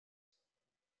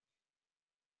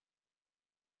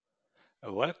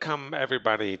Welcome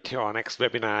everybody to our next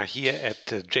webinar here at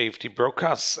JFD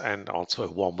Brokers, and also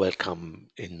a warm welcome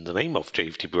in the name of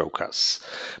JFD Brokers.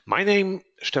 My name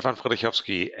Stefan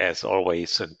Friedrichowski, as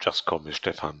always, and just call me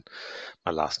Stefan.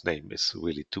 My last name is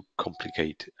really too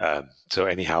complicated. Whenever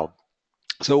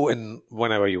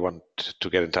you want to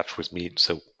get in touch with me,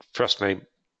 so first name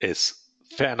is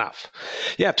fair enough.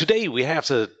 Yeah, today we have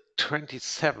the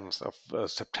 27th of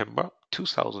September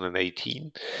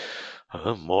 2018.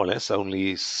 More or less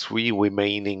only 3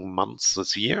 remaining months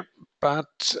this year,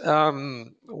 but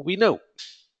we know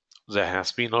there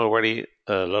has been already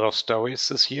a lot of stories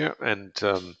this year, and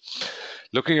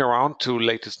looking around to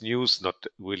latest news, not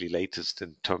really latest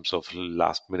in terms of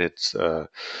last minute um,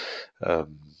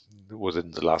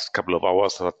 within the last couple of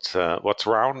hours, but what's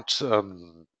around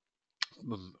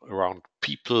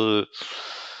people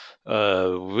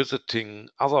visiting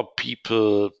other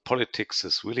people, politics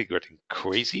is really getting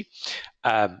crazy,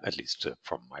 at least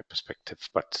from my perspective.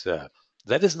 But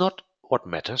that is not what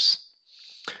matters.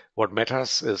 What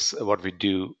matters is what we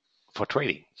do for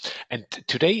trading. And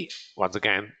today, once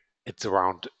again, it's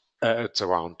around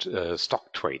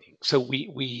stock trading. So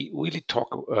we really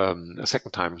talk a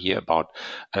second time here about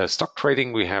stock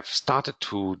trading. We have started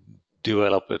to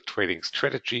develop a trading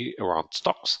strategy around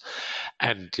stocks,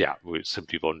 and yeah, we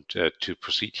simply want to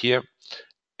proceed here.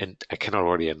 And I can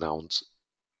already announce,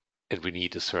 and we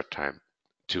need a third time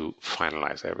to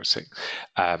finalize everything.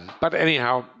 But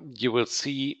anyhow, you will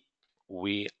see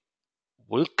we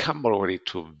will come already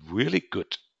to a really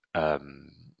good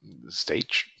um,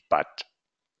 stage, but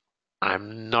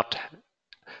I'm not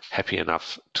happy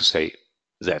enough to say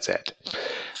that's it.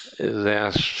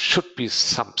 There should be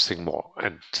something more,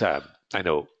 and I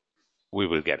know we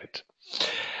will get it.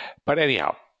 But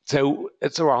anyhow, so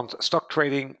it's around stock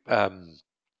trading.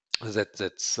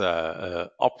 That's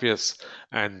obvious,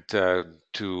 and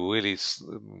to really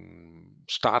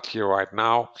start here right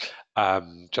now,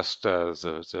 just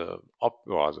the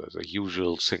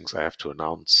usual things I have to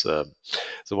announce.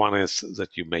 The one is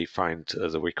that you may find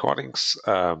the recordings,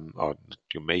 or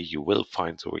you will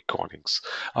find the recordings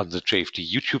on the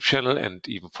JFD YouTube channel, and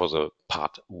even for the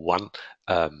part one,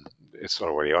 it's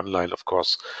already online, of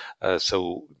course.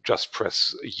 So just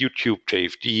press YouTube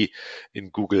JFD in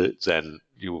Google, then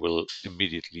you will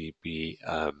immediately be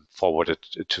forwarded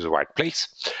to the right place.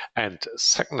 And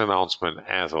second announcement,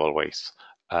 as always,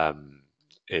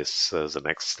 is the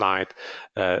next slide,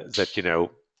 that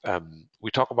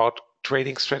we talk about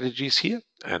trading strategies here,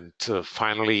 and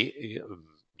finally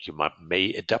you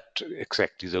may adapt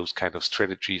exactly those kind of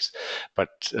strategies,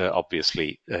 but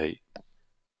obviously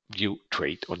you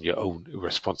trade on your own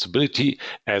responsibility,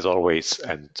 as always,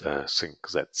 and think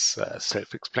that's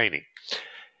self-explaining.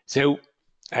 So,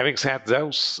 having said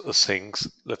those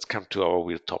things, let's come to our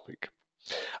real topic.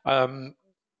 Um,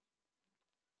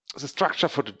 the structure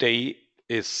for today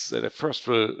is that I first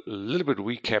will a little bit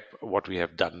recap what we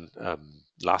have done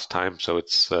last time. So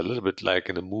it's a little bit like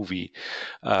in a movie,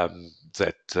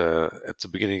 that at the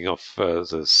beginning of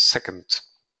the second,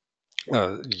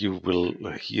 you will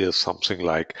hear something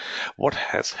like, what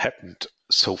has happened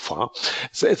so far?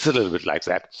 So it's a little bit like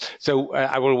that. So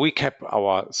I will recap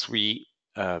our three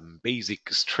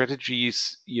basic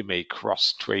strategies: EMA,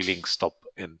 cross trailing, stop,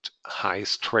 and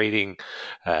highs trading.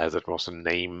 That was a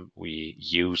name we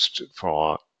used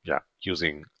for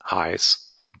using highs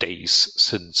days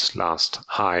since last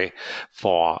high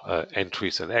for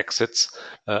entries and exits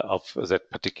of that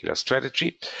particular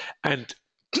strategy. And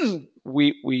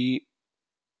we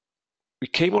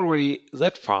came already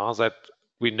that far that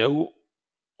we know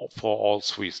for all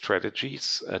three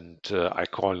strategies, and I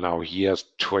call now here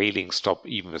trailing stop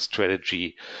even a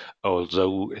strategy,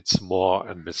 although it's more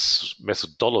a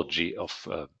methodology of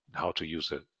how to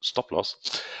use a stop loss.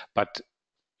 But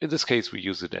in this case, we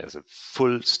use it as a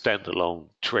full standalone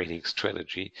training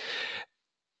strategy.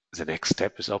 The next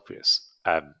step is obvious.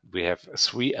 We have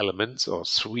three elements or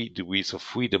 3 degrees of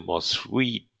freedom or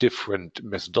three different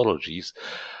methodologies.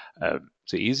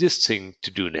 The easiest thing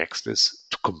to do next is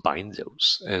to combine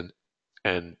those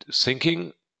and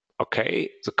thinking, okay,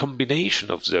 the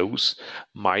combination of those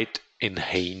might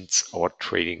enhance our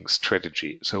trading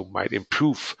strategy, so might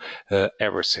improve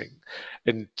everything.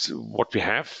 And what we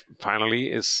have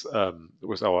finally is,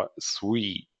 with our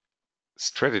three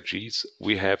strategies,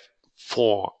 we have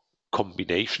four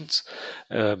combinations,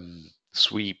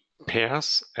 three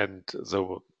pairs, and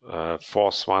the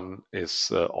fourth one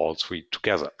is all three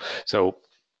together. So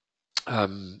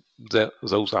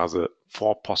those are the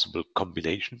four possible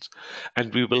combinations,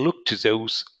 and we will look to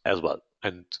those as well.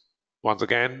 And once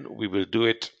again, we will do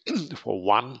it for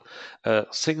one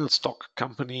single stock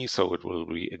company, so it will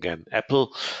be again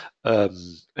Apple.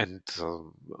 And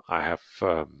I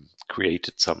have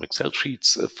created some Excel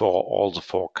sheets for all the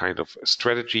four kind of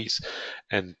strategies.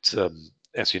 And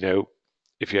as you know,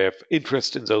 if you have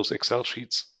interest in those Excel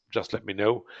sheets, just let me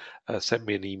know. Send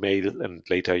me an email, and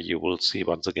later you will see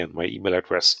once again my email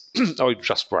address, or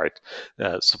just write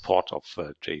support of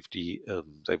JFD.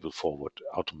 They will forward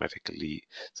automatically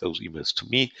those emails to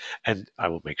me, and I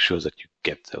will make sure that you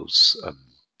get those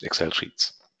Excel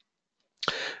sheets.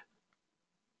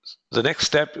 The next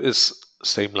step is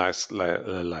same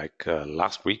like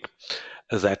last week,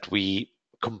 that we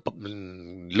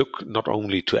look not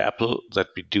only to Apple, that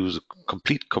we do the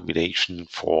complete combination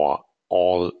for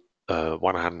all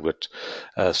 100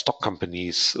 stock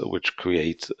companies which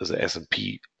create the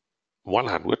S&P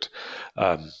 100.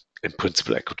 In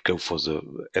principle, I could go for the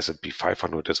S&P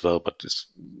 500 as well, but it's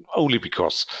only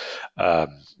because,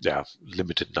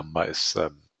 limited number is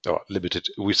or limited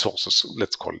resources.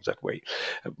 Let's call it that way.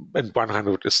 And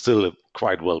 100 is still a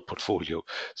quite well portfolio.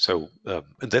 So,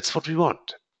 and that's what we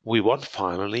want. We want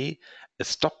finally a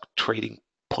stock trading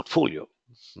portfolio,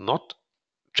 not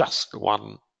just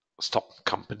one stock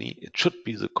company. It should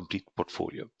be the complete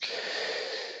portfolio.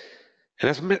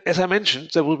 And as I mentioned,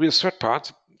 there will be a third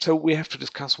part, so we have to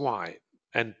discuss why.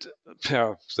 And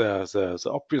the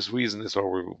obvious reason is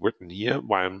already written here,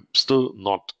 why I'm still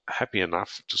not happy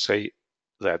enough to say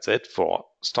that's it for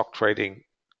stock trading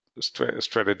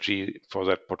strategy for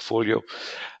that portfolio.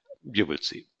 You will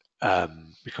see.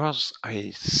 Because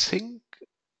I think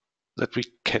that we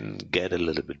can get a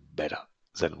little bit better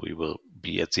than we will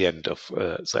be at the end of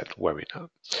that webinar.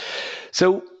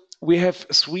 So we have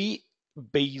three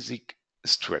basic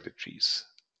strategies.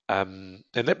 And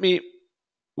let me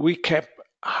recap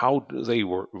how they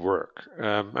work.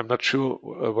 I'm not sure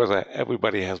whether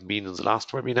everybody has been in the last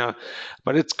webinar,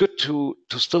 but it's good to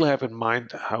still have in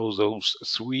mind how those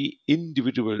three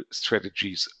individual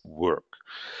strategies work.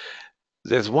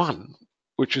 There's one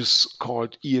which is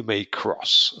called EMA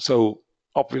cross. So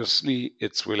obviously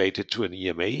it's related to an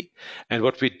EMA. And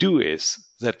what we do is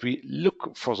that we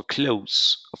look for the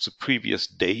close of the previous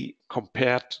day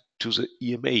compared to the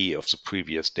EMA of the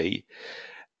previous day.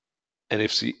 And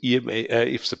if the EMA,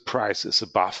 if the price is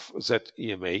above that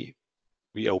EMA,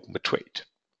 we open a trade.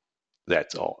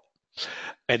 That's all.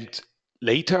 And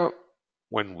later,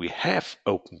 when we have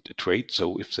opened a trade,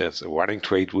 so if there's a running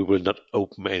trade, we will not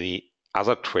open any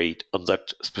other trade on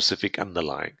that specific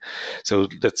underlying. So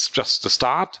that's just the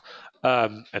start.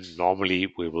 And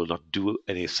normally we will not do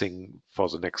anything for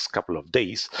the next couple of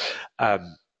days.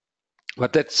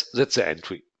 But that's the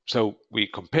entry. So we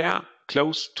compare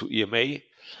close to EMA,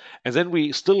 and then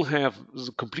we still have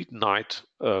the complete night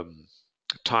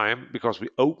time because we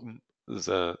open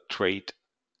the trade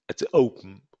at the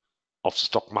open of the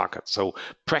stock market. So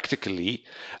practically,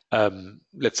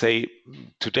 let's say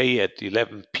today at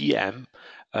 11 p.m.,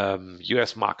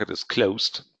 US market is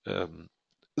closed,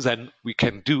 then we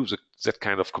can do that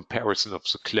kind of comparison of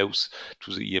the close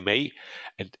to the EMA.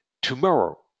 And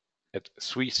tomorrow at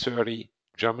 3:30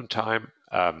 German time,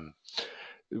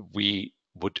 we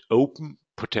would open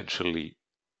potentially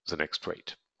the next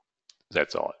trade.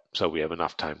 That's all. So we have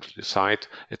enough time to decide.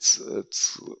 It's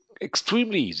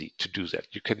extremely easy to do that.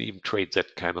 You can even trade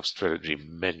that kind of strategy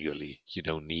manually. You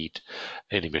don't need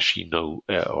any machine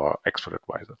or expert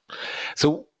advisor.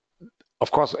 So,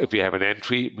 of course, if we have an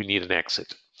entry, we need an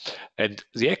exit. And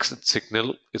the exit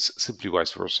signal is simply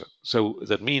vice versa. So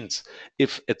that means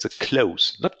if at the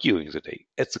close, not during the day,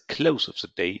 at the close of the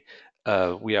day,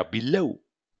 we are below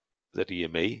the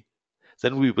EMA,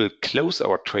 then we will close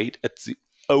our trade at the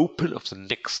open of the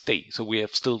next day. So we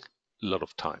have still a lot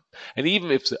of time. And even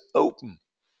if the open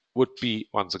would be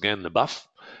once again above,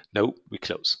 no, we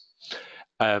close.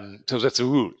 So that's a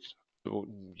rule.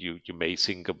 You may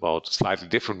think about slightly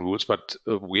different rules, but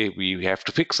we have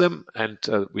to fix them, and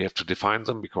we have to define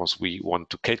them because we want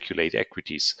to calculate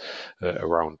equities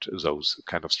around those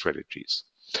kind of strategies.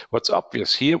 What's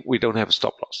obvious here, we don't have a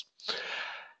stop loss.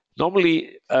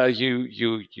 Normally,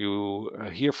 you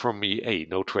hear from me, hey,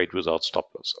 no trade without stop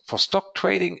loss. For stock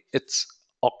trading, it's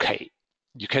okay.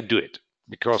 You can do it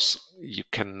because you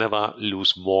can never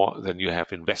lose more than you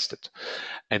have invested.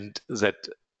 And that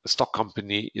stock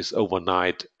company is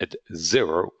overnight at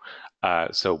zero,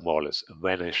 so more or less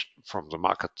vanished from the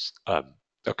markets.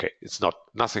 Okay,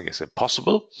 nothing is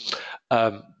impossible,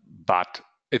 but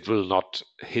it will not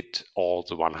hit all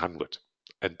the 100.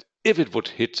 And if it would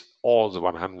hit all the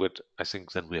 100, I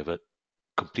think then we have a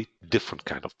complete different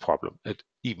kind of problem, an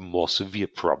even more severe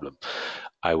problem,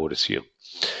 I would assume.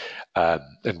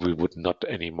 and we would not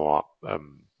anymore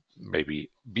maybe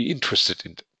be interested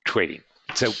in trading.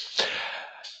 So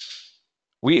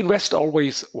we invest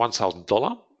always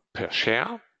 $1,000 per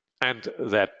share, and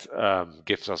that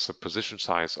gives us a position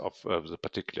size of the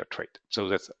particular trade. So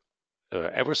that's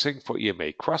everything for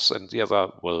EMA Cross, and the other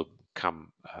will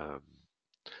come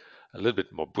a little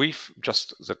bit more brief,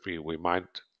 just that we remind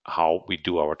how we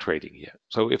do our trading here.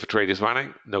 So if a trade is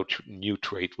running, no new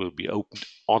trade will be opened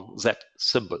on that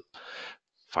symbol.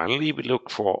 Finally, we look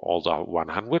for all the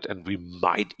 100, and we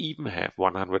might even have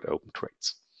 100 open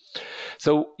trades.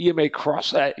 So EMA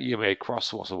Cross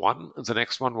was one. The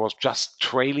next one was just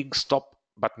trailing stop,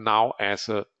 but now as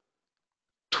a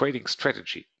trading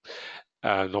strategy.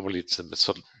 Normally it's a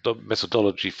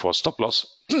methodology for stop loss,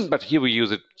 but here we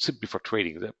use it simply for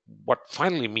trading. What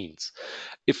finally means,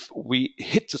 if we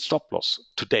hit the stop loss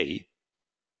today,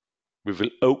 we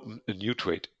will open a new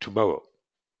trade tomorrow.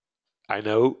 I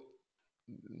know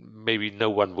maybe no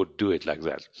one would do it like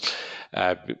that,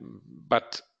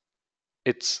 but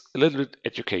it's a little bit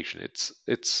education.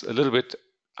 It's a little bit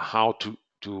how to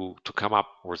come up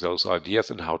with those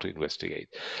ideas and how to investigate.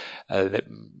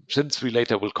 Since we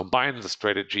later will combine the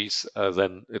strategies,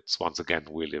 then it's once again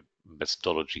really a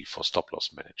methodology for stop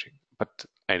loss managing. But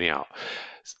anyhow,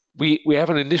 we have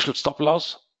an initial stop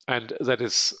loss, and that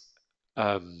is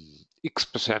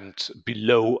X%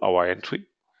 below our entry.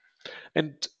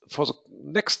 And for the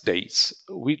next days,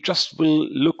 we just will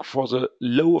look for the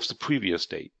low of the previous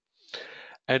day.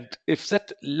 And if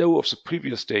that low of the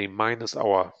previous day minus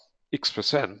our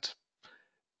X%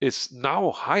 is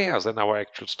now higher than our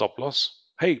actual stop loss,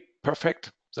 hey,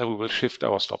 perfect, then we will shift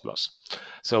our stop loss.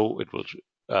 So it will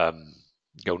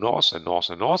go north and north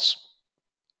and north,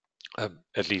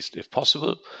 at least if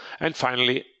possible. And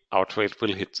finally, our trade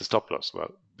will hit the stop loss.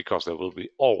 Well, because there will be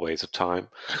always a time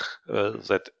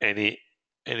that any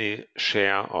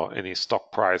share or any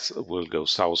stock price will go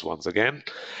south once again,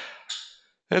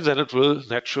 and then it will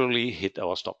naturally hit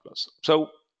our stop loss. So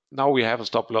now we have a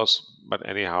stop loss, but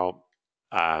anyhow,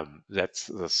 that's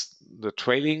the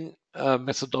trading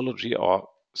methodology or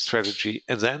strategy.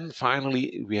 And then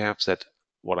finally, we have that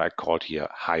what I called here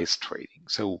highs trading.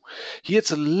 So here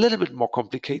it's a little bit more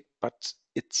complicated, but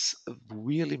it's a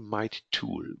really mighty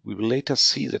tool. We will later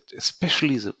see that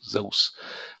especially those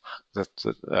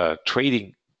that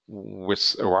trading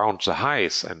with around the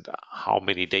highs and how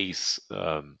many days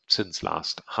since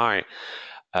last high,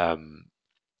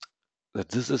 that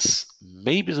this is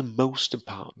maybe the most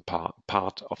important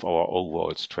part of our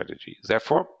overall strategy.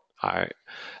 Therefore, I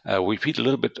repeat a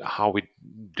little bit how we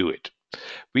do it.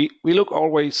 We look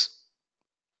always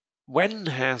when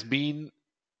has been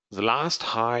the last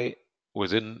high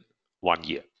within 1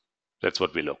 year. That's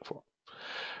what we look for.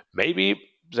 Maybe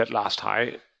that last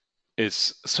high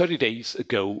is 30 days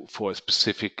ago for a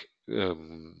specific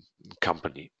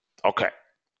company. Okay.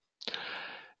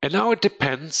 And now it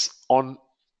depends on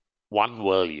one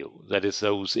value, that is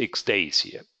those X days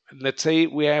here. Let's say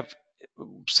we have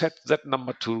set that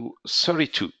number to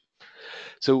 32.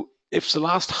 So if the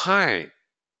last high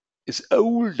is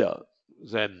older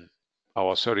than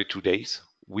our 32 days,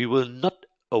 we will not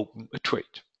open a trade.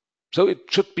 So it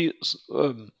should be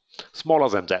smaller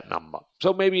than that number.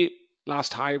 So maybe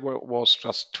last high was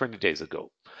just 20 days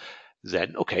ago.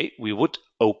 Then, okay, we would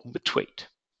open the trade.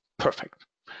 Perfect.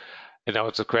 And now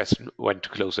it's a question when to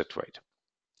close that trade.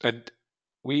 And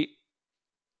we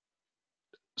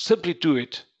simply do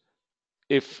it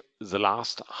if the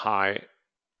last high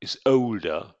is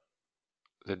older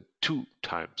than 2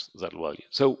 times that value.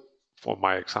 So for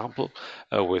my example,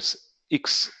 with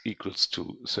X equals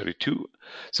to 32.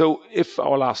 So if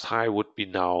our last high would be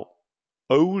now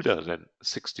older than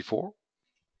 64,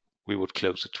 we would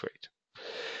close the trade.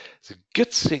 The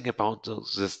good thing about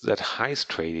that highs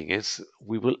trading is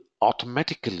we will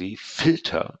automatically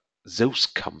filter those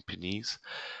companies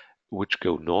which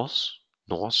go north,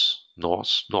 north,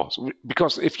 north, north.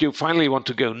 Because if you finally want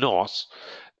to go north,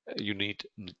 you need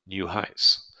new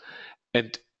highs.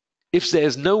 And if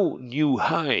there's no new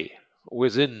high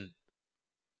within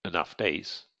enough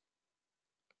days,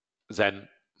 then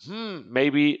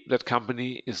maybe that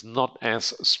company is not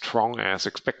as strong as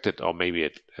expected, or maybe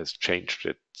it has changed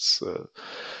its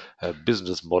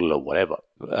business model or whatever.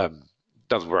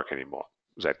 Doesn't work anymore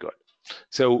that good.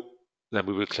 So then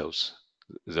we will close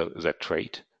that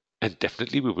trade, and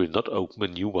definitely we will not open a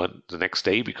new one the next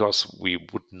day because we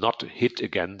would not hit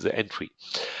again the entry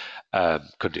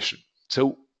condition.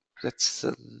 So that's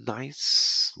a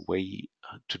nice way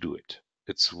to do it.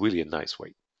 It's really a nice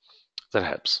way. That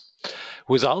helps.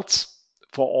 Results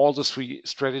for all the 3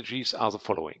 strategies are the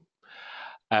following.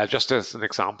 just as an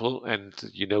example, and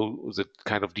you know the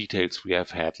kind of details we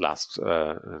have had last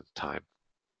time.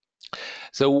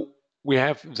 So we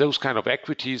have those kind of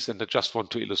equities, and I just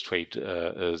want to illustrate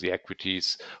the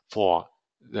equities for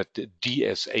that.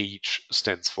 DSH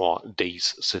stands for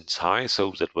days since high,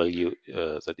 so that value,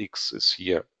 that X is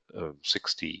here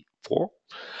 64.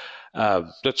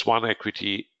 That's one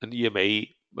equity. An EMA,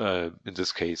 in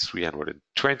this case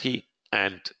 320,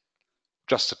 and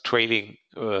just a trailing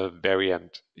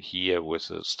variant here with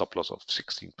a stop loss of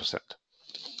 16%.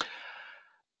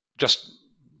 Just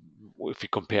if we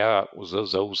compare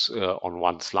those on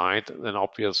one slide, then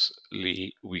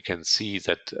obviously we can see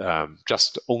that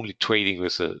just only trading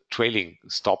with a trailing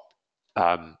stop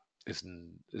is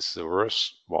the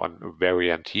worst one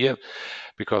variant here,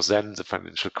 because then the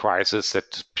financial crisis,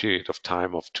 that period of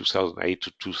time of 2008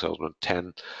 to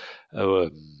 2010,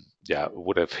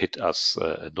 would have hit us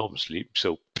enormously.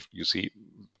 So you see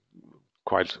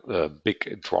quite a big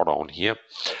drawdown here.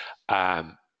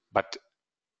 But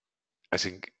I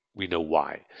think we know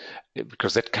why.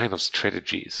 Because that kind of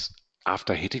strategies,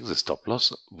 after hitting the stop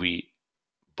loss, we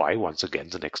buy once again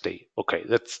the next day. Okay,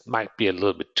 that might be a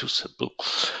little bit too simple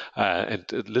and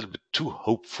a little bit too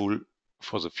hopeful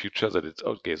for the future, that it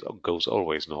goes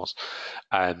always north.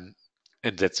 And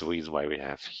that's the reason why we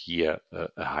have here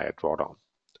a higher drawdown.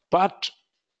 But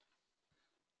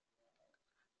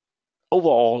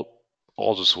overall,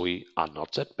 all the three are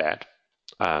not that bad.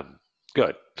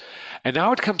 Good. And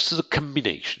now it comes to the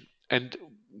combination. And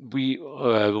we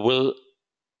will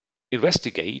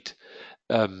investigate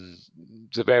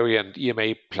the variant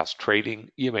EMA plus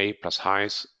trading, EMA plus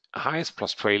highs, highs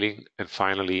plus trailing, and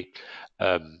finally,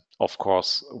 of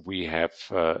course, we have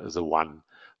the one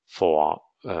for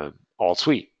all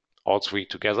three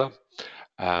together.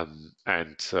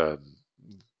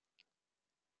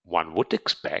 One would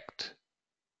expect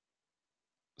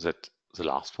that the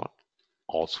last one,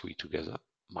 all three together,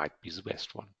 might be the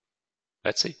best one.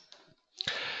 Let's see.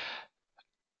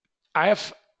 I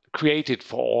have created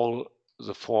for all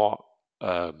the four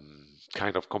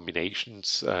kind of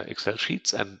combinations Excel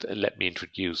sheets, and let me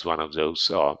introduce one of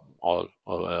those, or all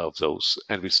of those,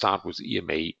 and we start with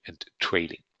EMA and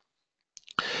trading.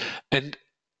 And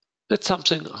that's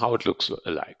something how it looks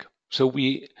like. So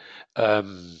we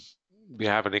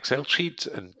have an Excel sheet,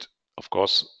 and of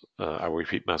course, I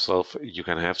repeat myself, you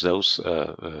can have those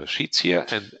sheets here,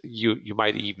 and you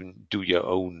might even do your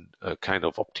own kind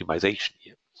of optimization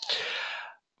here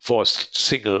for a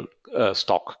single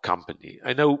stock company.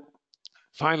 I know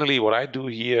finally what I do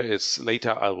here is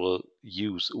later I will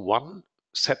use one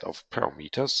set of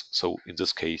parameters, so in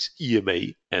this case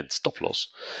EMA and stop loss,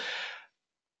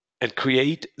 and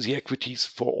create the equities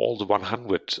for all the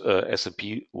 100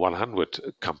 S&P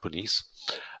 100 companies,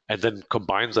 and then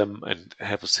combine them and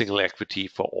have a single equity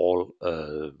for all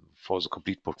for the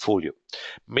complete portfolio.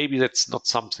 Maybe that's not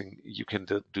something you can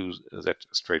do that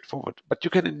straightforward, but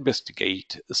you can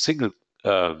investigate a single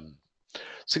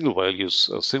values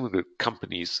or single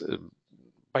companies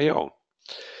by your own.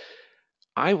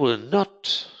 I will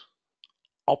not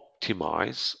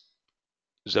optimize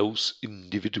those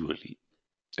individually.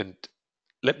 And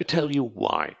let me tell you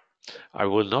why. I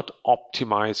will not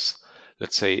optimize,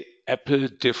 let's say, Apple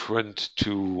different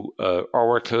to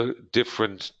Oracle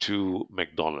different to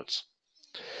McDonald's.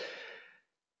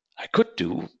 I could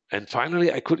do, and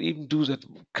finally I could even do that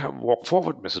walk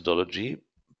forward methodology,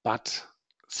 but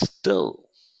still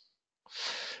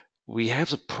we have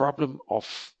the problem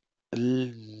of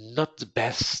not the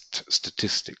best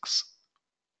statistics.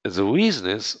 The reason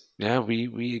is,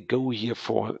 we go here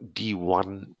for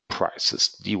D1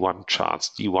 prices, D1 charts,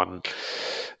 D1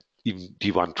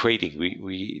 trading.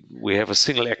 We have a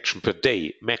single action per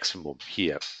day maximum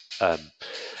here.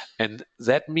 And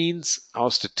that means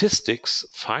our statistics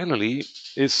finally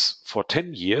is for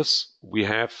 10 years, we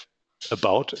have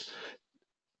about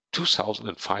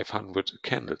 2,500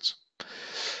 candles.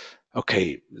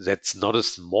 Okay, that's not a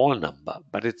small number,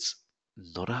 but it's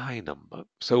not a high number.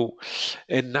 So,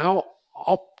 and now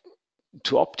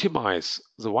to optimize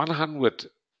the 100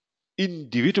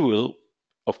 individual,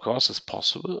 of course, is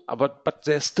possible, but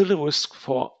there's still a risk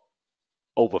for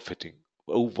overfitting,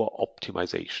 over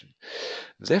optimization.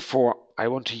 Therefore, I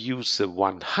want to use the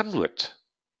 100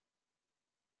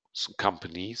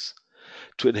 companies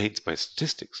to enhance my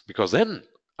statistics, because then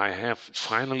I have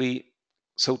finally,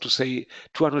 so to say,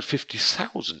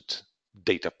 250,000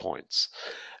 data points.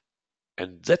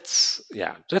 And that's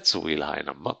a real high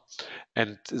number.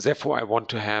 And therefore, I want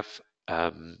to have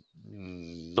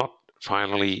not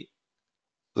finally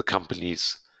the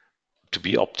companies to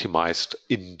be optimized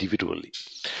individually.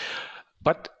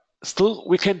 But still,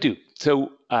 we can do.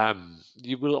 So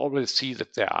you will always see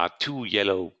that there are two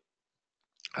yellow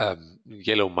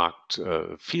marked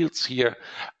fields here,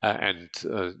 and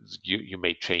you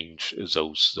may change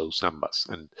those numbers.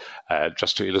 And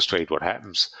just to illustrate what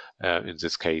happens in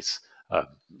this case,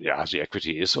 yeah, the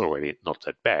equity is already not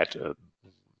that bad.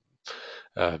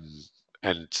 Um,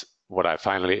 and what I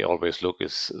finally always look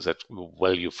is that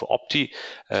value for Opti.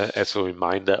 As a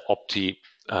reminder, Opti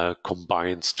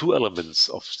combines two elements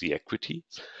of the equity.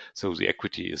 So the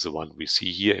equity is the one we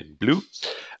see here in blue.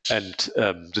 And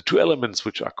the two elements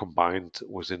which are combined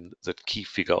within that key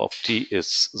figure Opti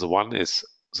is the one is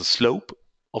the slope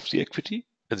of the equity,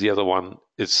 and the other one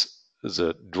is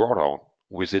the drawdown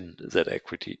within that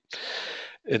equity.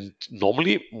 And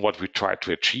normally what we try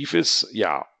to achieve is,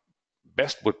 yeah,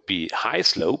 best would be high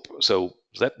slope. So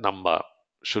that number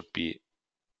should be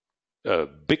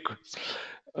big,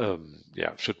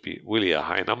 yeah, should be really a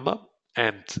high number.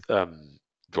 And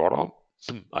drawdown,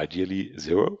 ideally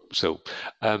zero. So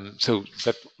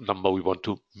that number we want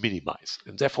to minimize.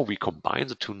 And therefore we combine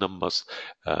the two numbers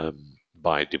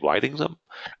by dividing them.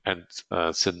 And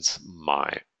since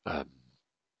my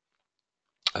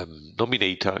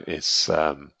nominator is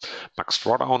max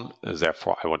drawdown,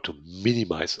 therefore I want to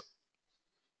minimize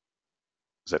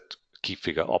that key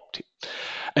figure Opti.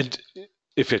 And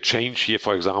if I change here,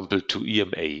 for example, to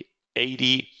EMA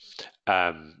 80,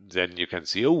 then you can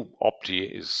see, oh,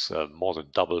 Opti is more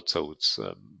than doubled, so it's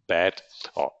bad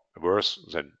or worse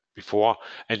than before.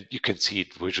 And you can see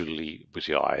it visually with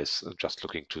your eyes, just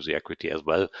looking to the equity as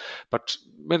well. But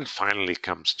when it finally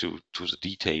comes to the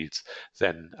details,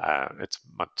 then it's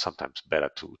sometimes better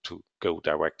to go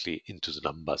directly into the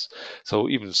numbers. So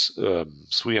even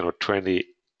 320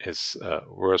 is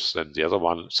worse than the other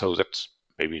one, so that's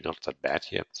maybe not that bad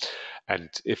here. And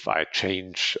if I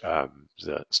change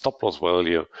the stop loss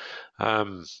value a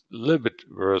little bit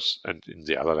worse and in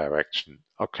the other direction,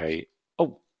 okay.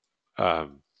 Oh,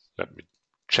 let me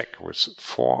check with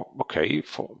 4. Okay,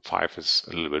 5 is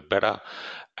a little bit better,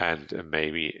 and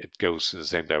maybe it goes in the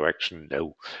same direction.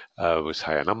 No, with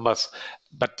higher numbers,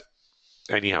 but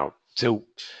anyhow, so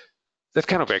that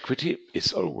kind of equity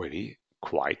is already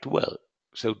quite well.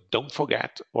 So don't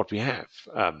forget what we have.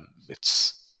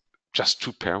 It's just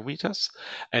 2 parameters.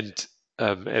 And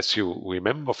as you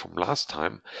remember from last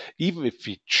time, even if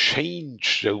we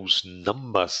change those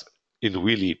numbers in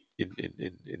really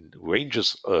in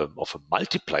ranges of a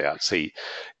multiplier, say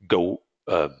go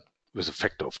with a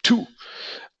factor of 2,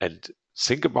 and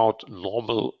think about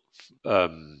normal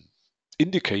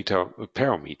indicator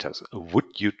parameters.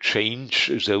 Would you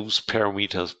change those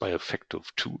parameters by a factor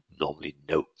of 2? Normally,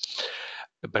 no.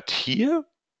 But here,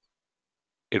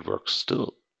 it works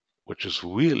still, which is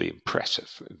really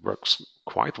impressive. It works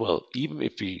quite well. Even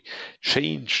if we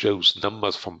change those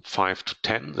numbers from 5 to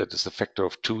 10, that is a factor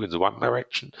of 2 in the one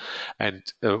direction. And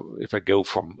if I go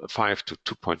from 5 to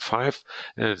 2.5,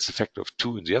 then it's a factor of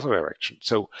 2 in the other direction.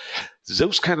 So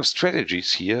those kind of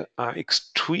strategies here are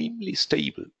extremely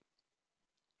stable,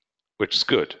 which is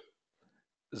good.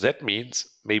 That means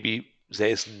maybe there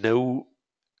is no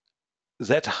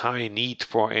that high need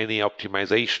for any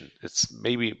optimization. It's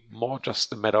maybe more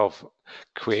just a matter of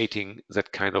creating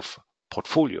that kind of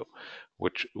portfolio,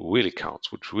 which really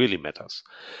counts, which really matters.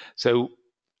 So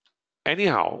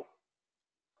anyhow,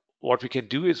 what we can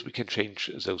do is we can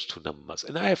change those two numbers.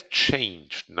 And I have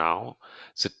changed now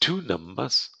the two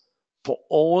numbers for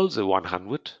all the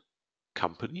 100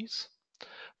 companies,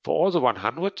 for all the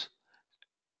 100,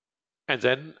 and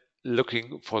then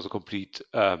looking for the complete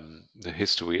the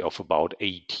history of about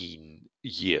 18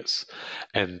 years.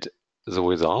 And the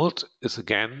result is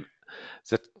again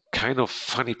that kind of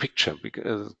funny picture,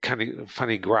 kind of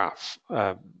funny graph.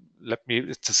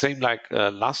 It's the same like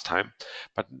last time,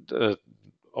 but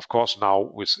of course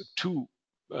now with two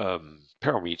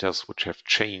parameters which have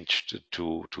changed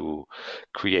to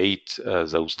create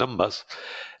those numbers.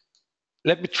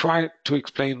 Let me try to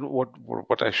explain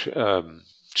what I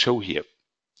show here.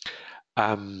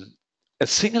 A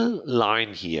single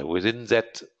line here within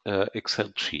that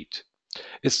Excel sheet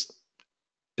is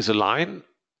a line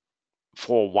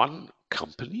for one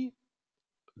company,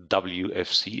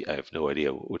 WFC. I have no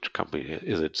idea which company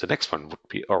is it. The next one would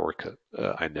be Oracle,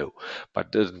 I know, but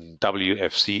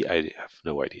WFC, I have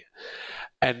no idea.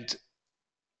 And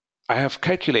I have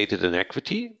calculated an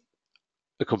equity,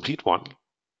 a complete one,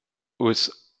 with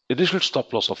initial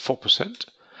stop loss of 4%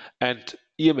 and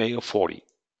EMA of 40.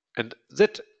 And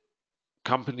that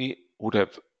company would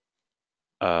have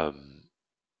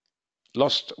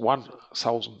lost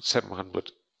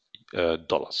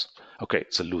 $1,700. Okay,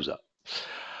 it's a loser.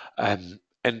 And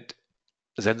then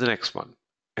the next one.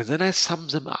 And then I sum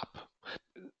them up.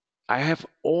 I have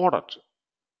ordered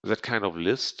that kind of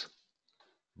list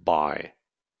by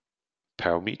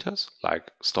parameters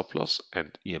like stop loss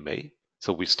and EMA.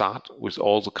 So we start with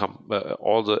all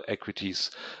the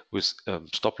equities with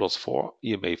stop loss 4,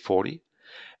 EMA 40,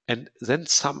 and then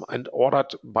some and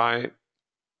ordered by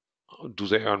do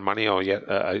they earn money or yet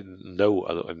no,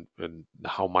 and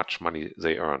how much money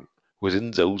they earn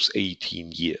within those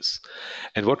 18 years.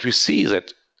 And what we see is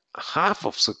that half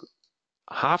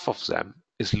of them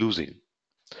is losing.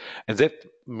 And that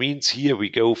means here we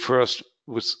go first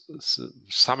with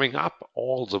summing up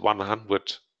all the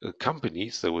 100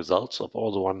 companies, the results of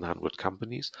all the 100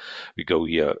 companies. We go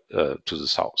here to the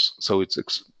south. So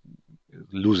it's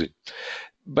losing.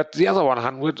 But the other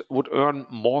 100 would earn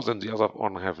more than the other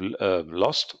one have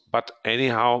lost. But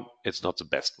anyhow, it's not the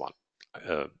best one,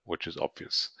 which is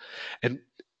obvious. And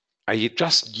I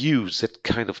just use that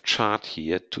kind of chart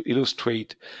here to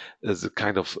illustrate the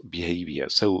kind of behavior.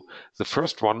 So the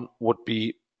first one would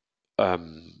be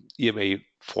EMA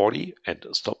 40 and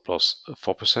stop loss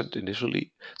 4%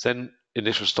 initially. Then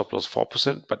initial stop loss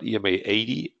 4%, but EMA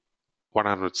 80,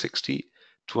 160,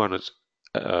 200,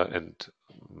 and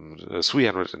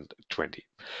 320.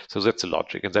 So that's the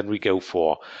logic. And then we go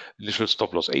for initial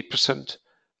stop loss 8%.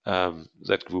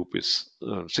 That group is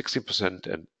 16%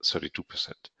 and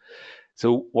 32%.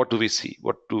 So what do we see?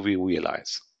 What do we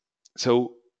realize?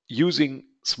 So using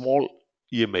small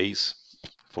EMAs,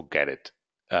 forget it.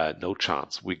 No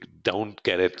chance. We don't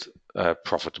get it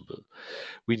profitable.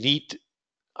 We need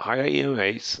higher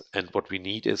EMAs, and what we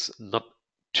need is not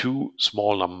too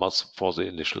small numbers for the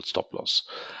initial stop loss.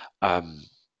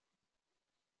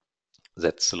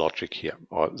 That's the logic here,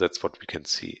 or that's what we can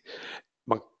see.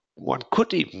 One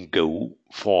could even go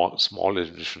for small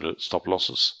initial stop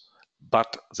losses,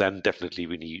 but then definitely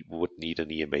we would need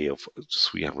an EMA of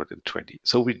 320.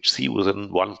 So we see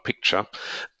within one picture,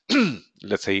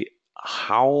 let's say,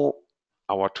 how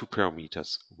our two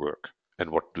parameters work and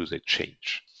what do they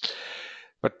change.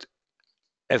 But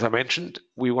as I mentioned,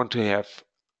 we want to have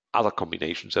other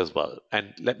combinations as well.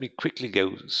 And let me quickly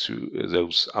go through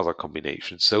those other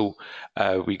combinations. So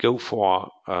we go for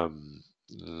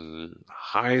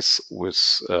highs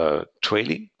with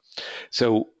trailing.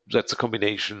 So that's a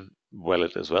combination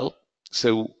valid as well.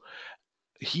 So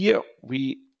here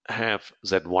we have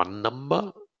that one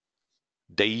number,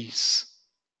 days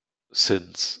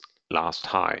since last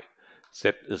high.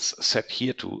 That is set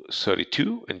here to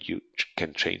 32, and you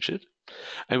can change it.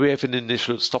 And we have an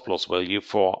initial stop loss value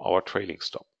for our trailing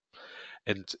stop.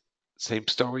 And same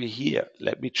story here.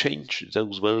 Let me change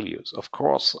those values. Of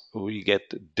course, we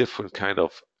get different kind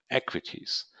of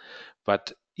equities.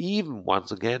 But even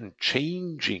once again,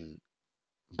 changing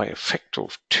by a factor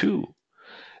of 2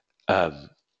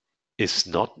 is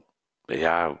not,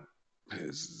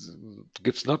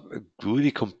 gives not a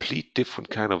really complete different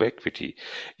kind of equity.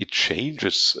 It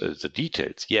changes the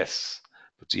details, yes,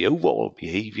 but the overall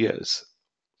behavior is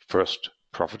first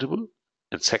profitable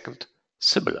and second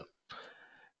similar,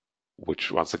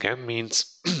 which once again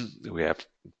means we have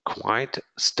quite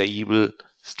stable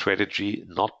strategy,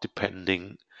 not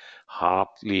depending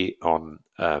hardly on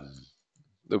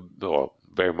or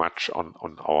very much on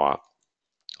our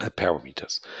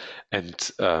parameters.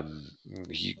 And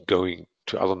going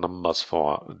to other numbers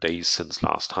for days since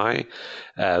last high,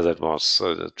 that was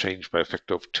changed by a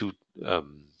factor of 2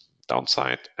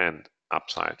 downside and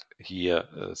upside. Here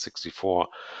 64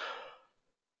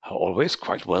 always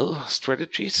quite well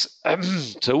strategies.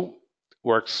 So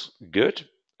works good.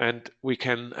 And we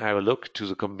can have a look to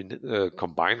the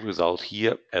combined result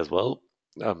here as well,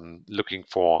 looking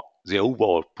for the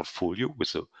overall portfolio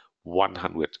with the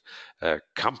 100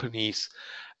 companies,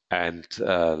 and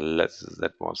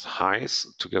that was highs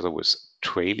together with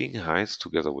trailing, highs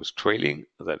together with trailing.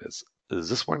 That is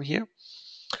this one here.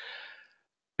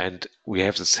 And we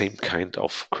have the same kind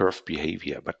of curve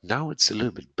behavior, but now it's a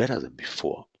little bit better than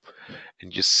before.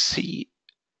 And you see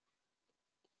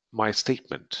my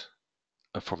statement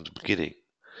from the beginning.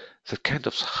 The kind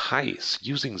of highs,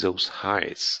 using those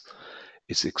highs,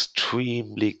 is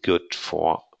extremely good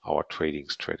for our trading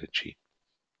strategy.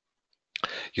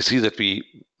 You see that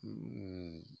we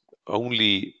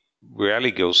only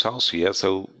rarely go south here,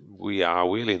 so we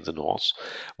are really in the north,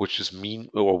 which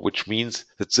means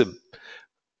that the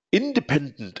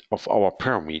independent of our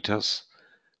parameters,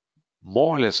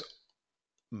 more or less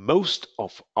most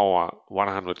of our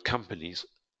 100 companies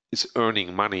is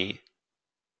earning money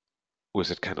with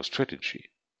that kind of strategy,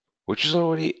 which is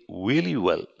already really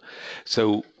well.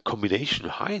 So combination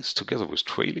highs together with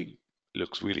trailing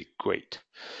looks really great.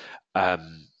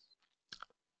 And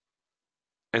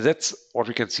that's what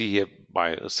we can see here by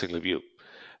a single view.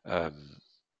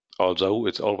 although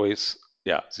it's always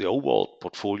the overall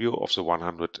portfolio of the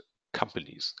 100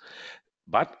 companies.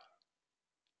 But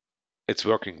it's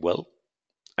working well,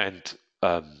 and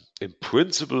in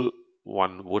principle,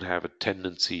 one would have a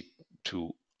tendency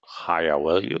to higher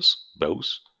values, both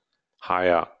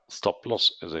higher stop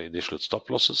loss, the initial stop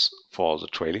losses for the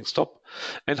trailing stop,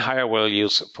 and higher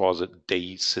values for the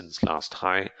days since last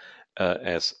high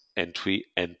as entry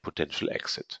and potential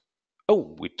exit.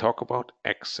 Oh, we talk about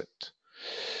exit.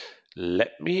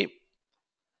 Let me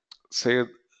say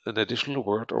an additional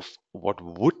word of what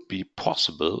would be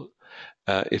possible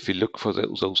if we look for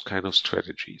those kind of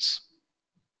strategies.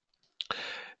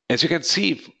 As you can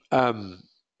see,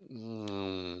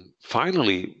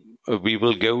 finally, we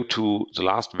will go to the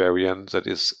last variant, that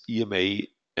is EMA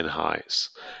and highs.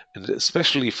 And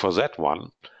especially for that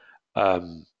one,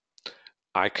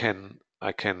 I can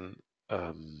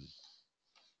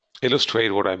illustrate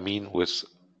what I mean with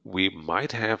we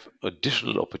might have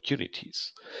additional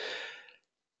opportunities.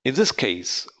 In this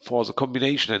case, for the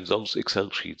combination and those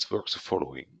Excel sheets works the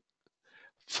following.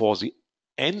 For the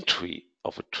entry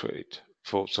of a trade,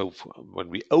 when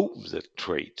we open the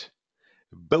trade,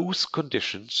 both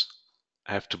conditions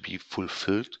have to be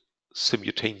fulfilled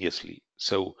simultaneously.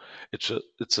 So it's a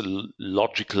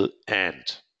logical and,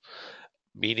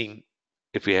 meaning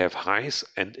if we have highs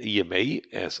and EMA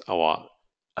as our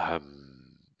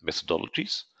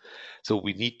methodologies, so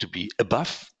we need to be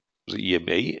above the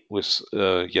EMA with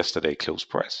yesterday close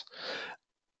price,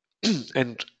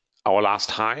 and our last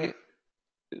high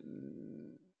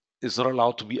is not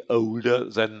allowed to be older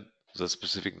than the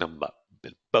specific number.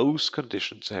 But both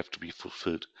conditions have to be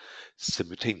fulfilled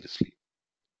simultaneously.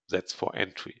 That's for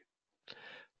entry.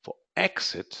 For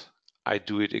exit, I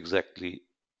do it exactly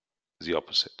the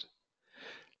opposite.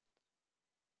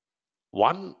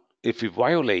 If we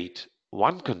violate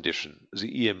one condition,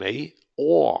 the EMA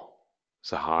or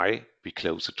the high, we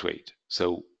close the trade.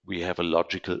 So we have a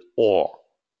logical or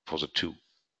for the two.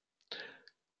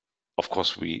 Of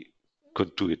course, we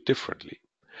could do it differently.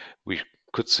 We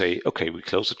could say, okay, we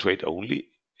close the trade only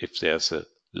if there's a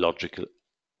logical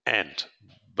and.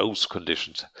 Both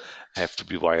conditions have to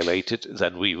be violated,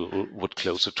 then we would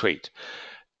close the trade.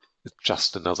 It's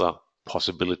just another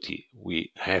possibility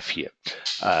we have here.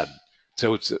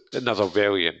 So it's another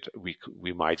variant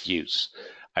we might use.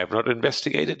 I have not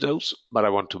investigated those, but I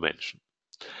want to mention.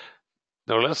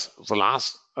 Nevertheless, the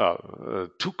last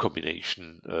two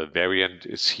combination variant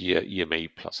is here EMA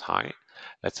plus high.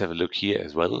 Let's have a look here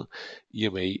as well.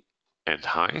 EMA and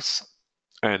highs.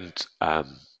 And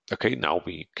okay, now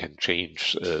we can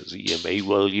change the EMA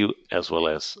value as well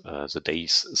as the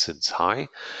days since high.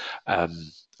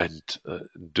 And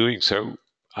doing so,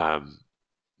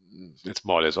 it's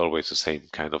more or less always the same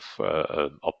kind of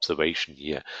observation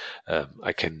here.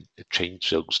 I can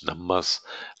change those numbers.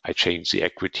 I change the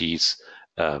equities,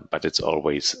 but it's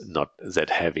always not that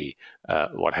heavy.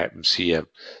 What happens here?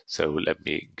 So let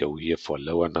me go here for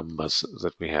lower numbers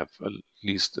that we have at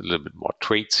least a little bit more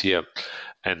trades here.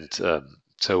 And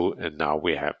now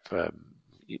we have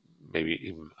maybe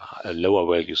even lower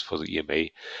values for the EMA.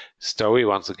 Story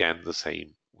once again the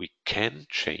same. We can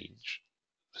change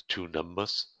the two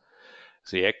numbers.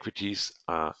 The equities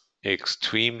are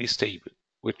extremely stable,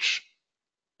 which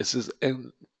is a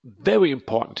very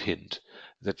important hint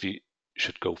that we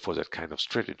should go for that kind of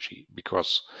strategy,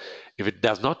 because if it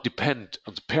does not depend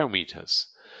on the parameters,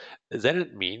 then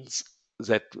it means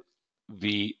that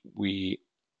we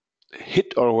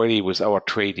hit already with our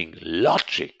trading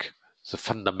logic the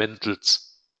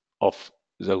fundamentals of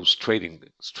those trading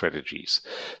strategies.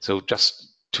 So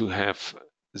just to have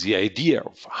the idea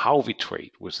of how we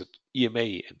trade with the EMA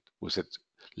and with the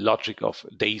logic of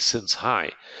days since high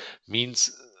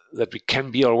means that we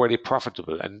can be already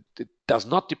profitable, and it does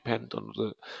not depend on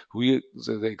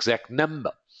the exact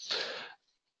number.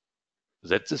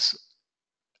 That is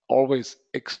always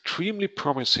extremely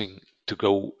promising to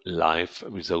go live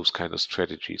with those kind of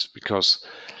strategies, because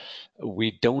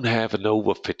we don't have an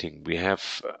overfitting. We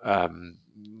have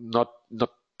not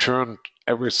turned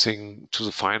everything to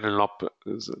the final knob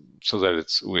so that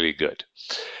it's really good.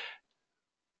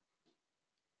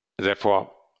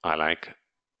 Therefore, I like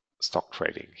stock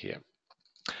trading here.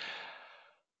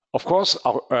 Of course,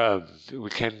 we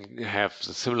can have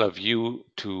the similar view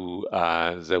to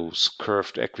those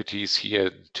curved equities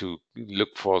here to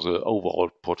look for the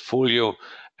overall portfolio,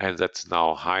 and that's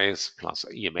now highs plus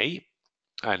EMA.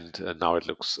 And now it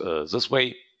looks this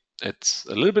way. It's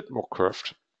a little bit more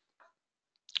curved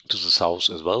to the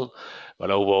south as well, but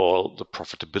overall the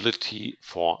profitability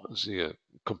for the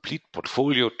complete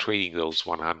portfolio trading those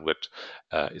 100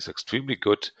 is extremely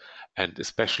good. and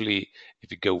especially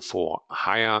if you go for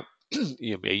higher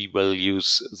EMA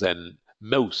values, then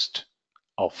most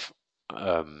of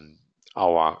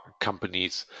our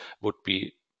companies would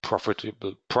be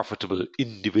profitable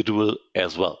individual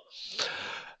as well.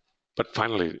 But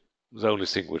finally, the only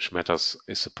thing which matters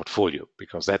is the portfolio,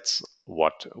 because that's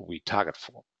what we target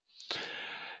for.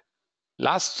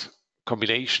 Last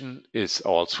combination is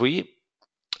all three,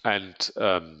 and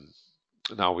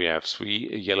now we have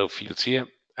 3 yellow fields here,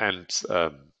 and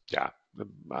yeah,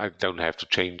 I don't have to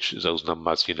change those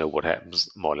numbers. You know what happens,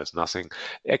 more or less nothing.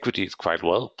 Equity is quite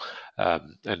well,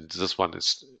 and this one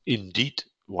is indeed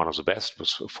one of the best with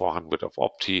 400 of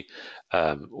Opti.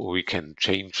 We can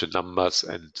change the numbers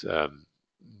and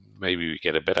maybe we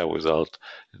get a better result.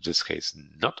 In this case,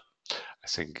 not. I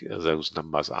think those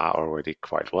numbers are already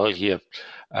quite well here.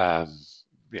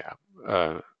 Yeah,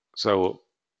 so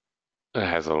it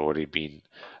has already been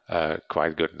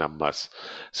quite good numbers.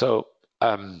 So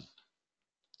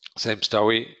same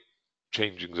story,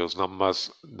 changing those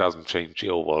numbers doesn't change the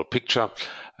overall picture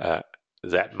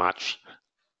that much,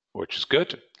 which is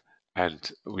good.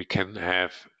 And we can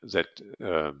have that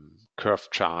curve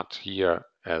chart here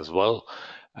as well.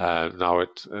 Now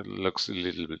it looks a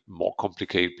little bit more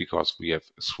complicated because we have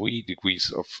 3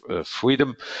 degrees of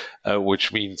freedom,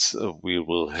 which means we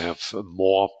will have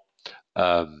more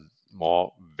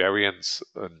variants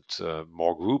and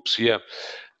more groups here.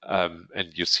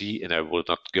 And you see, and I will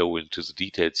not go into the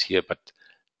details here, but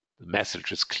the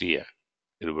message is clear.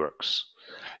 It works.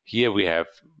 Here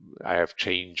I have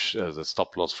changed the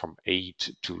stop loss from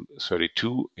 8 to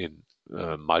 32 in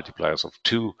multipliers of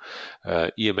 2,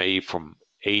 EMA from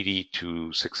 80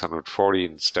 to 640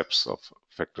 in steps of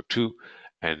factor 2,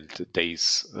 and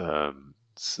days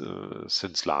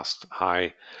since last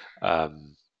high. I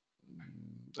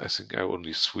think I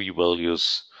only 3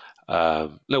 values,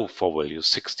 no, 4 values,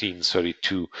 16,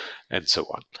 32, and so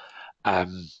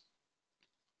on.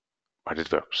 But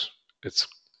it works. It's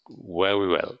very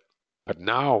well. But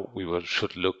now we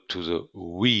should look to the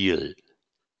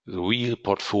real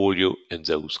portfolio and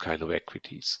those kind of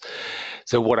equities.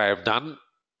 So what I have done,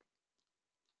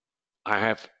 I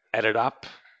have added up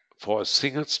for a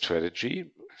single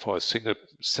strategy, for a single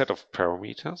set of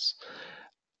parameters,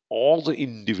 all the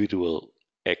individual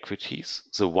equities,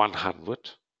 the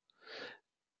 100.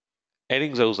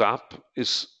 Adding those up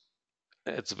is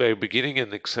at the very beginning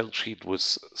an Excel sheet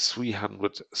with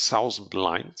 300,000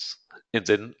 lines, and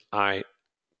then I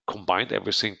combined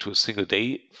everything to a single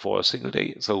day for a single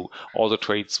day. So all the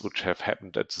trades which have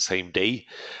happened at the same day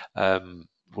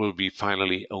will be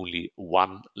finally only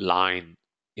one line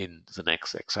in the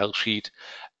next Excel sheet,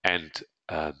 and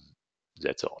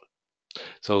that's all.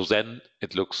 So then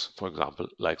it looks, for example,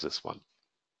 like this one.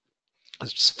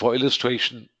 It's for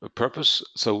illustration purpose,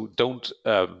 so don't,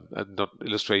 not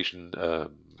illustration,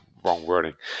 wrong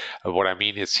wording. What I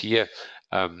mean is here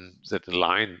that the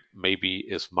line maybe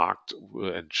is marked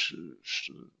and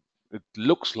it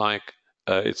looks like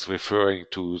it's referring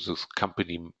to this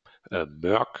company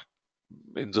Merck.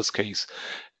 In this case,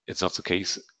 it's not the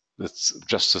case. It's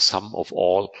just the sum of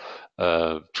all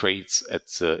trades at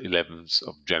the 11th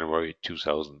of January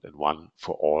 2001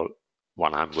 for all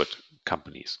 100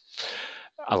 companies.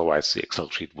 Otherwise, the Excel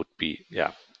sheet would be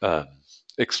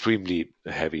extremely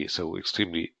heavy, so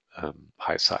extremely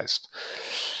high-sized.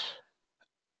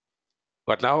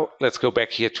 But now let's go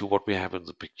back here to what we have in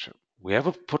the picture. We have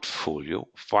a portfolio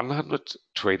of 100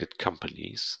 traded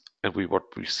companies, and what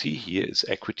we see here is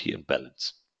equity and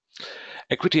balance.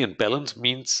 Equity and balance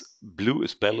means blue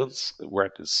is balance,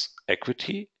 red is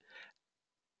equity.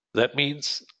 That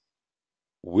means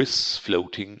with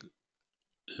floating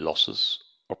losses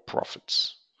or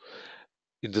profits.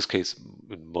 In this case,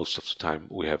 most of the time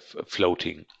we have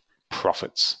floating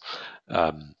profits.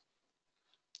 And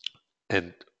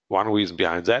one reason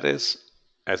behind that is,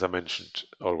 as I mentioned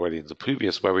already in the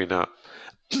previous webinar,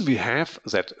 we have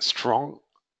that strong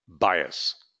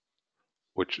bias,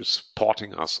 which is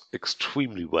supporting us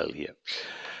extremely well here.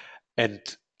 And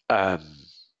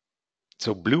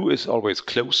so blue is always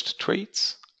closed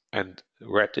trades, and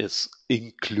red is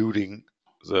including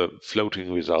the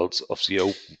floating results of the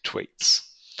open trades.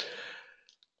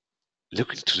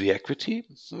 Looking to the equity,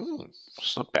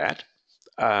 it's not bad.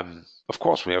 Of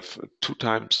course, we have 2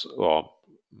 times, or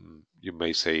you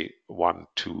may say 1,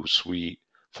 2, 3,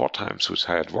 4 times with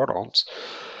higher drawdowns,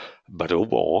 but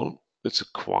overall, it's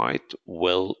a quite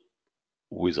well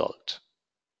result.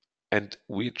 And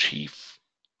we achieve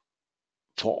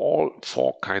for all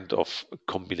 4 kind of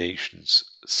combinations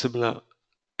similar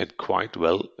and quite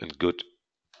well and good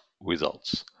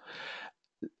results.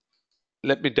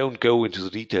 let me don't go into the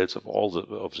details of all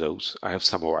of those. I have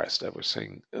summarized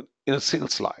everything in a single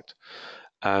slide.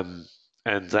 And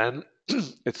then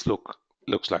it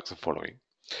looks like the following.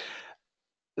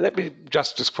 Let me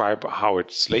just describe how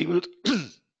it's labeled.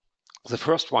 The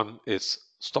first one is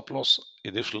stop loss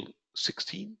initial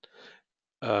 16,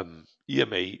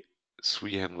 EMA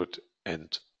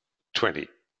 320.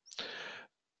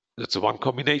 That's the one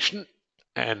combination.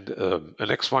 And the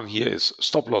next one here is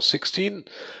stop loss 16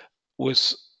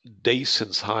 with days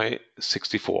since high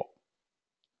 64.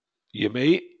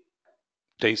 EMA,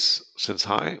 days since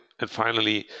high. And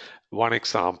finally, one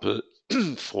example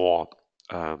for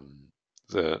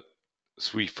the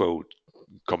threefold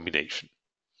combination.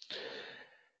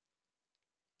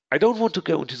 I don't want to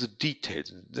go into the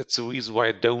details. That's the reason why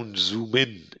I don't zoom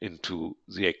in into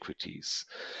the equities.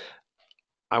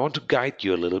 I want to guide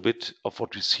you a little bit of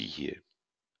what we see here.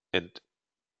 And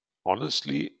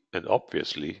honestly and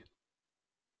obviously,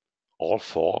 all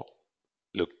four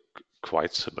look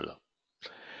quite similar.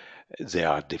 There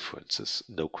are differences,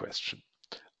 no question,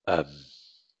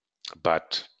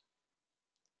 but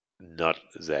not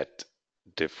that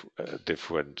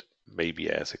different, maybe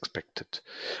as expected.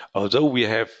 Although we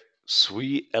have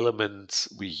three elements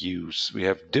we use, we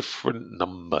have different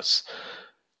numbers.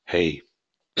 Hey,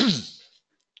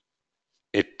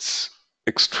 it's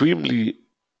extremely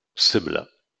similar,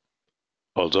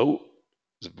 although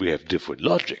we have different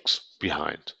logics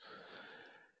behind.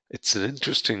 It's an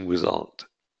interesting result.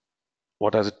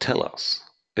 What does it tell us?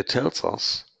 It tells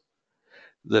us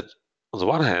that on the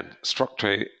one hand, stock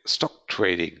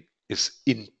trading is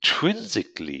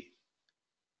intrinsically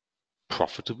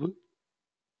profitable,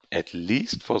 at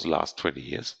least for the last 20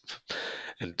 years.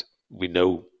 And we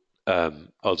know,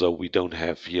 although we don't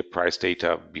have here price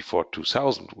data before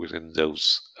 2000 within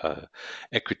those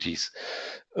equities,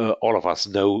 all of us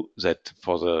know that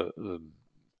for the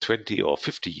 20 or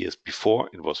 50 years before,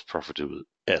 it was profitable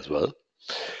as well.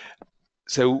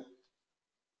 So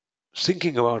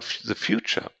thinking about the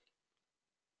future,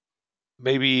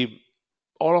 maybe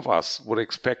all of us would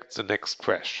expect the next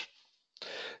crash.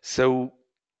 So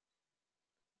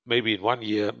maybe in 1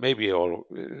 year, maybe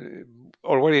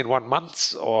already in 1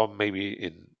 month, or maybe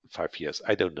in 5 years.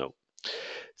 I don't know.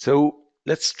 So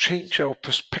let's change our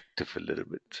perspective a little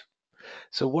bit.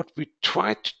 So what we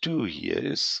try to do here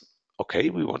is, okay,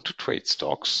 we want to trade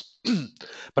stocks,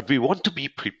 but we want to be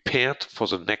prepared for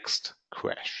the next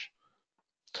crash.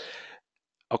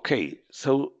 Okay,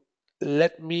 so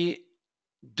let me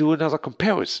do another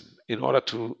comparison in order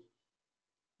to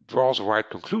draw the right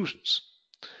conclusions.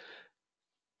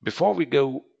 Before we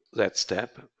go that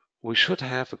step, we should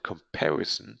have a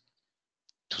comparison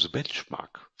to the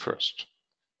benchmark first.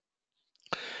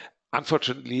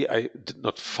 Unfortunately, I did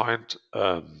not find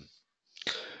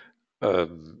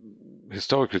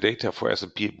historical data for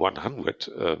S&P 100.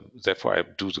 Therefore, I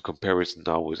do the comparison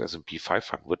now with S&P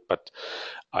 500. But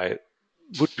I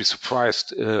would be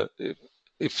surprised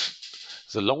if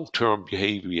the long-term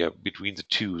behavior between the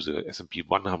two, the S&P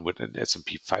 100 and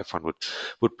S&P 500,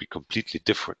 would be completely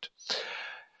different.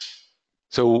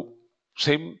 So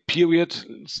same period,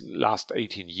 last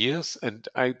 18 years, and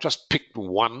I just picked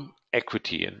one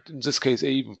equity, and in this case I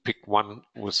even picked one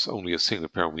with only a single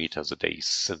parameter, the days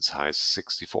since high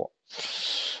 64.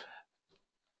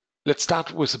 Let's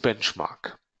start with the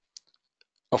benchmark.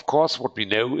 Of course, what we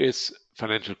know is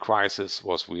financial crisis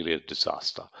was really a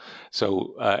disaster.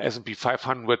 So S&P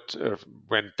 500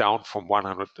 went down from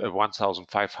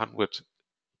 1,500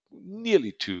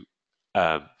 nearly to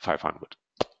 500.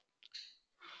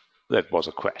 That was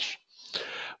a crash.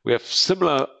 We have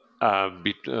similar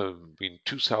between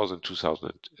 2000 and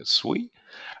 2003,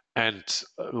 and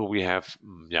we have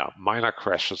minor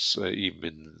crashes even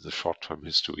in the short-term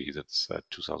history. That's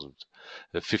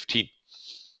 2015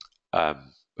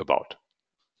 about.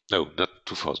 No, not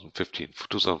 2015.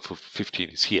 2015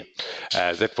 is here.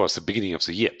 That was the beginning of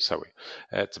the year. Sorry,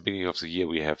 at the beginning of the year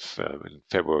we have in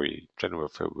January,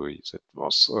 February. That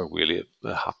was really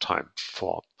a hard time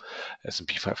for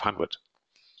S&P 500.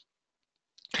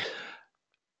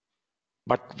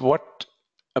 But what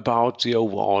about the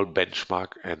overall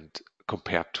benchmark and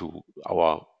compared to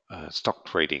our stock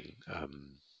trading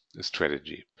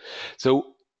strategy?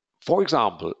 So, for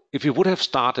example, if we would have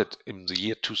started in the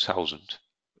year 2000,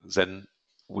 then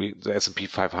the S&P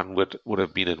 500 would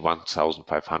have been at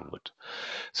 1,500.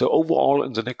 So overall,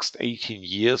 in the next 18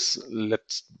 years,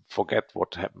 let's forget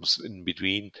what happens in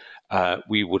between,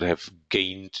 we would have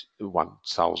gained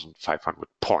 1,500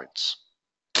 points.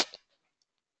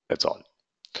 That's all.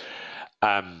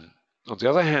 On the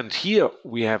other hand, here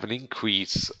we have an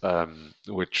increase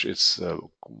which is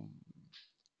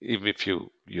even if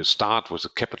you start with a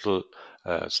capital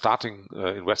starting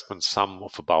investment sum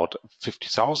of about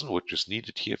 50,000, which is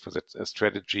needed here for that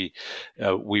strategy,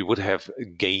 we would have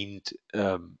gained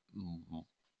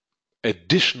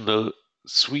additional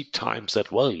 3 times that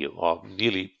value, or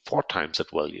nearly 4 times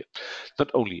that value. Not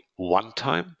only 1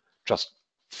 time, just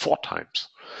 4 times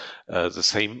the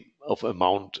same of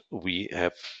amount we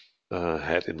have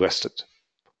had invested.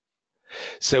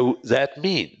 So that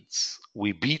means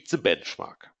we beat the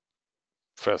benchmark.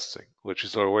 First thing, which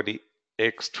is already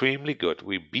extremely good.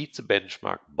 We beat the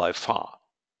benchmark by far.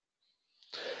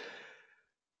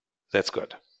 That's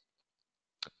good.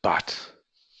 But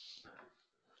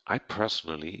I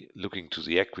personally, looking to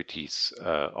the equities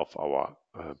of our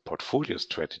portfolio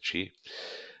strategy,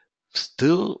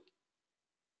 still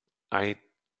I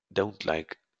don't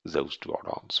like those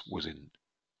drawdowns within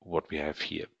what we have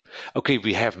here. Okay,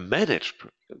 we have managed,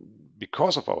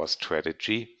 because of our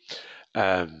strategy,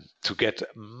 to get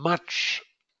much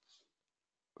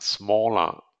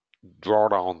smaller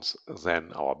drawdowns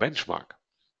than our benchmark.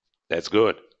 That's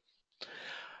good.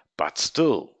 But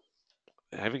still,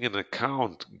 having an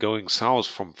account going south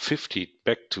from 50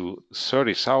 back to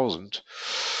 30,000,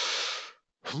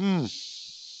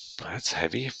 that's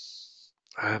heavy.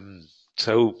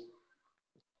 So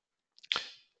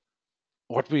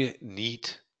what we need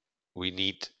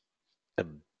a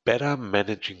better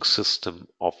managing system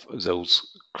of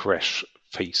those crash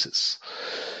phases.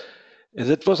 And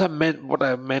that was what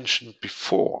I mentioned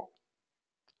before.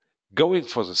 Going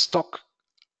for the stock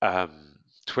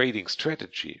trading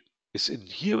strategy is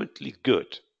inherently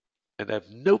good, and I have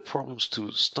no problems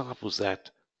to start with that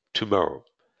tomorrow.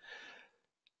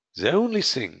 The only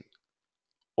thing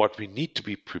what we need to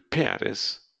be prepared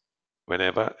is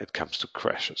whenever it comes to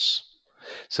crashes.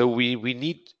 So we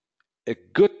need a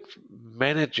good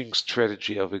managing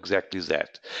strategy of exactly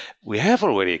that. We have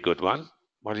already a good one,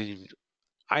 but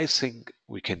I think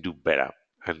we can do better,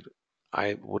 and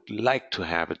I would like to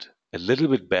have it a little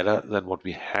bit better than what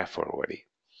we have already.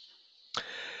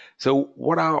 So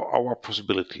what are our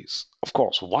possibilities? Of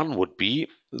course, one would be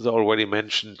the already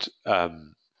mentioned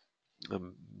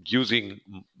using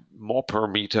more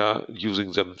parameter,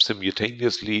 using them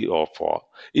simultaneously or for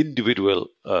individual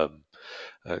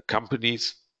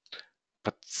companies,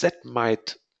 but that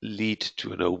might lead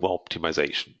to an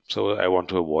over-optimization. So I want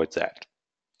to avoid that.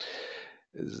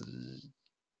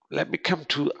 Let me come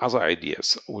to other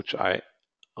ideas, which I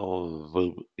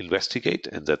will investigate,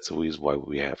 and that's the reason why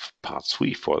we have part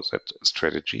 3 for that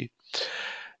strategy.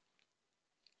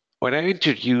 When I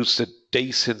introduced the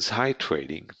day since high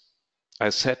trading, I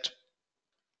said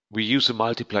we use a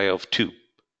multiplier of 2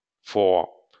 for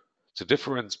the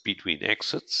difference between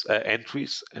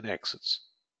entries and exits.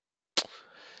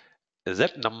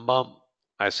 That number,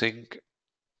 I think,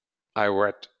 I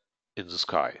read in the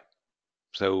sky,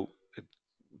 so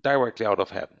directly out of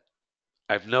heaven.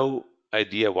 I have no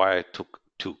idea why I took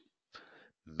 2.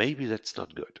 Maybe that's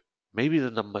not good. Maybe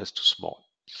the number is too small.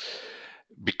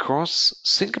 Because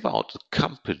think about a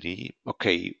company,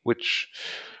 okay, which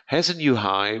has a new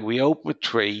high, we open a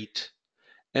trade,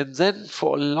 and then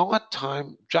for a longer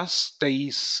time just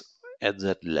stays at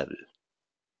that level.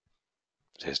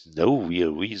 There's no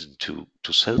real reason to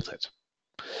sell that.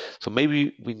 So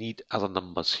maybe we need other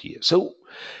numbers here. So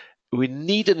we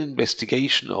need an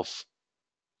investigation of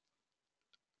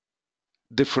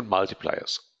different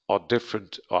multipliers, or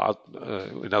different, or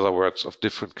in other words, of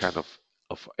different kind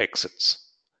of exits.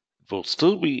 It will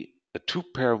still be a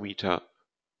 2-parameter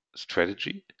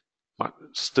strategy, but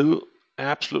still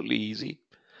absolutely easy.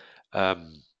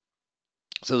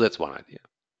 So that's one idea.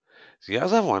 The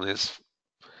other one is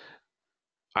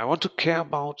I want to care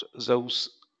about those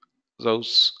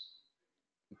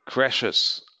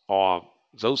crashes or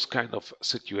those kind of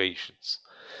situations.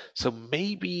 So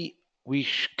maybe we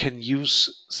can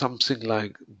use something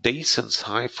like day since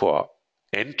high for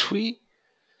entry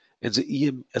and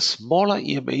a smaller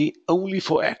EMA only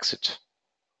for exit.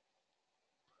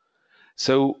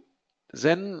 So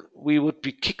then we would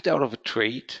be kicked out of a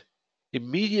trade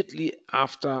immediately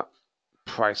after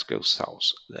price goes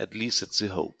south. At least it's the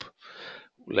hope.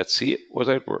 Let's see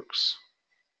whether it works.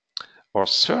 Our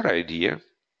third idea,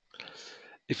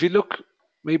 if you look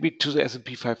maybe to the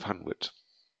S&P 500,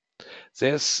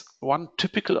 there's one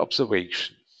typical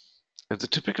observation. And the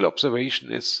typical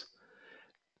observation is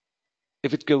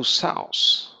if it goes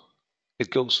south, it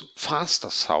goes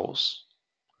faster south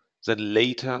than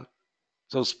later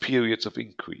those periods of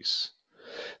increase.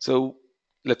 So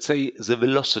let's say the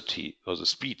velocity or the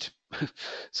speed,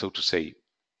 so to say,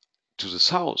 to the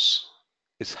south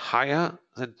is higher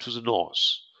than to the north.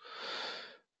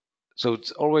 So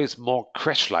it's always more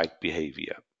crash-like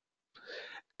behavior.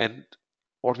 And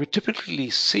what we typically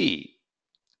see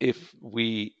if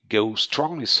we go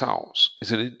strongly south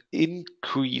is an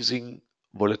increasing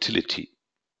volatility.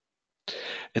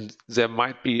 And there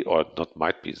might be, or not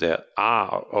might be, there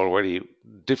are already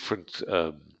different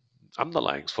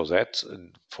underlyings for that.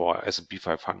 And for S&P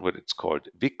 500, it's called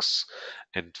VIX.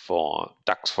 And for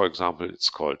DAX, for example, it's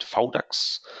called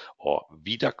VDAX or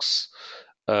VDAX.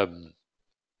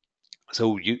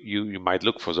 So you might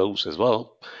look for those as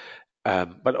well.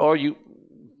 But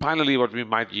finally, what we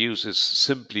might use is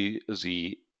simply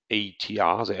the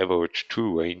ATR, the average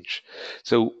true range.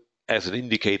 So as an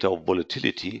indicator of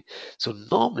volatility. So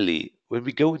normally when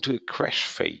we go into a crash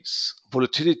phase,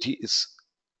 volatility is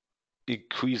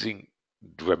increasing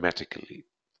dramatically.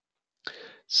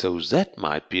 So that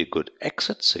might be a good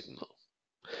exit signal.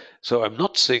 So I'm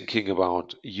not thinking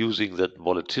about using that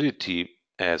volatility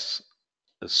as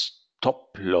a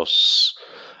stop loss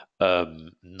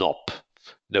knob.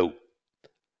 No,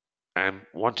 I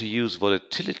want to use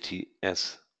volatility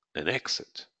as an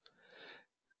exit.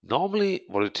 Normally,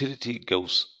 volatility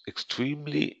goes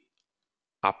extremely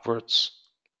upwards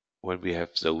when we have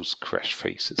those crash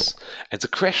phases. And the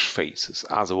crash phases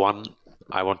are the one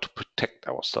I want to protect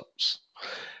ourselves.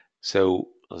 So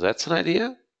that's an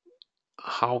idea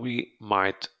how we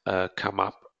might come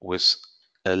up with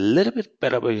a little bit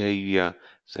better behavior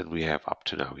than we have up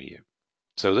to now here.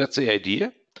 So that's the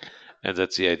idea, and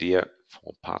that's the idea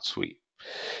for part 3.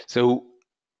 So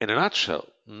in a nutshell,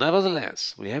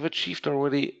 nevertheless, we have achieved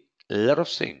already a lot of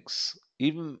things.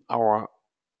 Even our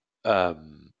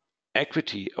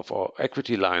equity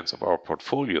lines of our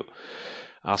portfolio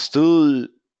are still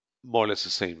more or less the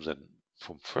same than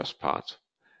from first part.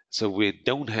 So we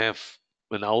don't have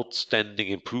an outstanding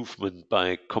improvement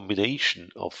by combination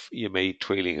of EMA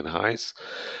trailing and highs.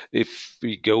 If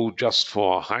we go just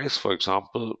for highs, for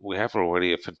example, we have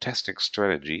already a fantastic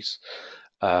strategies,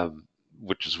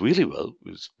 which is really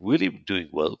doing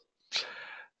well.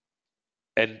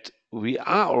 And we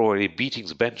are already beating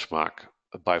the benchmark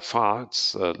by far.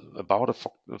 It's about a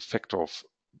factor of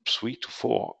 3 to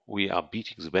 4. We are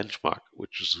beating the benchmark,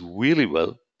 which is really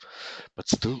well, but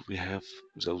still we have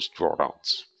those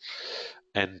drawdowns.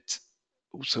 And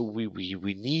so we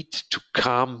need to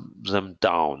calm them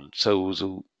down.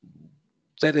 So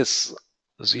that is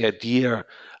the idea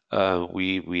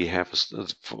we have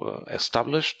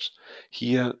established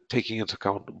here, taking into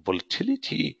account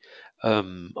volatility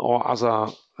or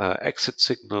other exit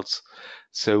signals.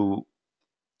 So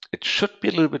it should be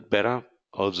a little bit better,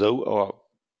 although our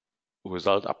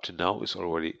result up to now is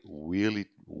already really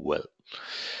well.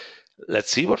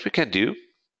 Let's see what we can do.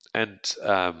 And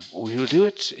we will do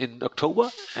it in October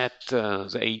at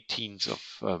the 18th of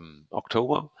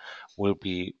October will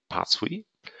be part 3.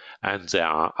 And there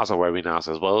are other webinars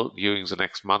as well during the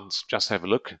next months. Just have a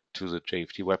look to the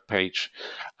JFD webpage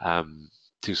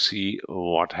to see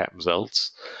what happens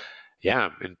else.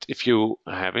 Yeah, and if you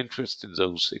have interest in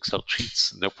those Excel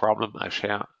sheets, no problem. I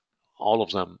share all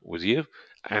of them with you.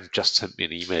 And just send me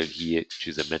an email here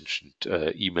to the mentioned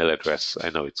email address.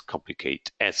 I know it's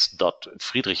complicated,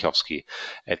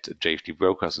 s.friedrichowski@JFD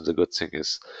Brokers. And the good thing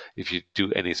is, if you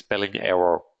do any spelling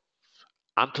error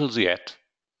until the end,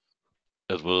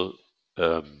 it will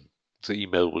the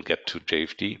email will get to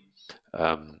JFD,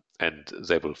 and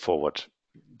they will forward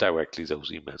directly those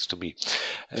emails to me.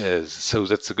 So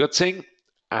that's a good thing.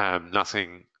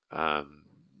 Nothing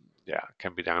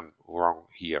can be done wrong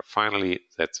here. Finally,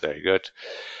 that's very good.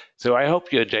 So I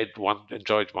hope you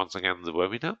enjoyed once again the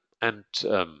webinar, and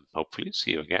hopefully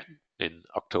see you again in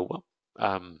October.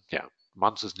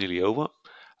 Month is nearly over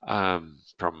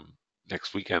from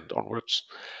next weekend onwards.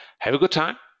 Have a good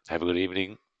time. Have a good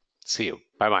evening. See you.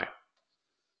 Bye-bye.